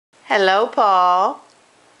Hello, Paul.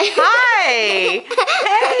 Hi.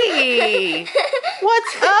 Hey.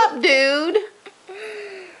 What's up, dude?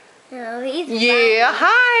 Oh, he's yeah.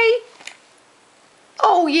 Hi.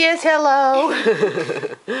 Oh, yes. Hello.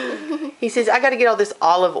 He says, I got to get all this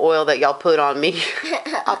olive oil that y'all put on me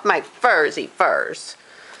off my fuzzy furs.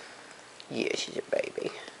 Yeah, she's your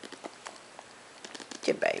baby. She's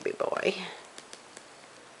your baby boy.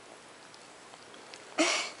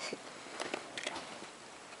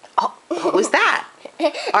 Oh, what was that?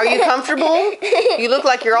 Are you comfortable? You look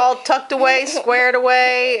like you're all tucked away, squared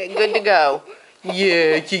away, good to go.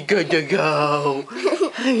 Yeah, she's good to go.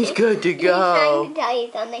 He's good to go. He's trying to tell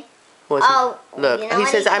you something. What's look, you know he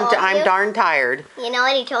says I'm darn tired. You know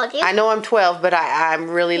what he told you? I know I'm 12, but I'm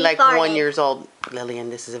really He like farted. 1 year old.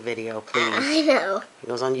 Lillian, this is a video, please. I know. It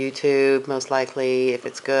goes on YouTube, most likely, if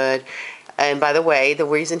it's good. And by the way, the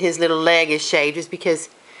reason his little leg is shaved is because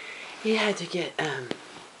he had to get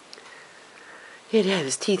he had to have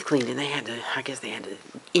his teeth cleaned, and I guess they had to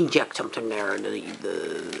inject something there,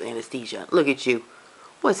 the anesthesia. Look at you.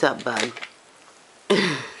 What's up, bud?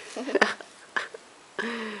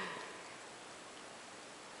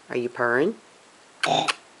 Are you purring?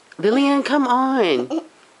 Lillian, come on.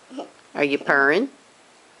 Are you purring?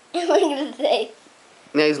 What are you going to say?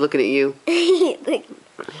 Now he's looking at you. Like,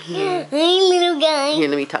 hey, little guy. Here,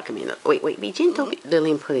 let me tuck him in. Wait, be gentle.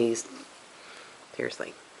 Lillian, please.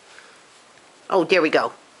 Seriously. Oh, there we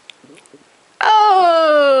go.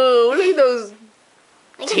 Oh, look at those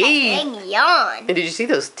teeth. Big yawn. And did you see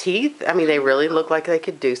those teeth? I mean, they really look like they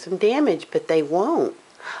could do some damage, but they won't.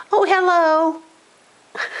 Oh, hello.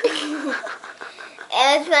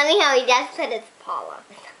 It was funny how he just put his paw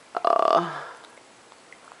on.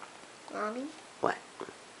 Mommy? What?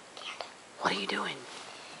 What are you doing?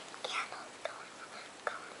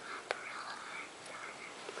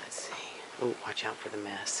 Let's see. Oh, watch out for the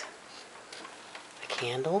mess. The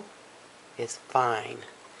candle is fine.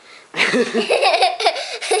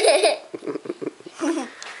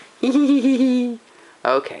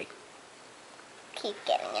 Okay. Keep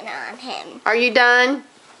getting it on him. Are you done?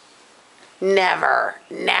 Never.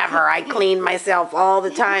 I clean myself all the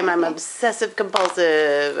time. I'm obsessive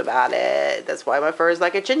compulsive about it. That's why my fur is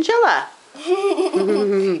like a chinchilla.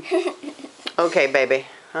 Okay, baby.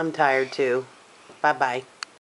 I'm tired too. Bye-bye.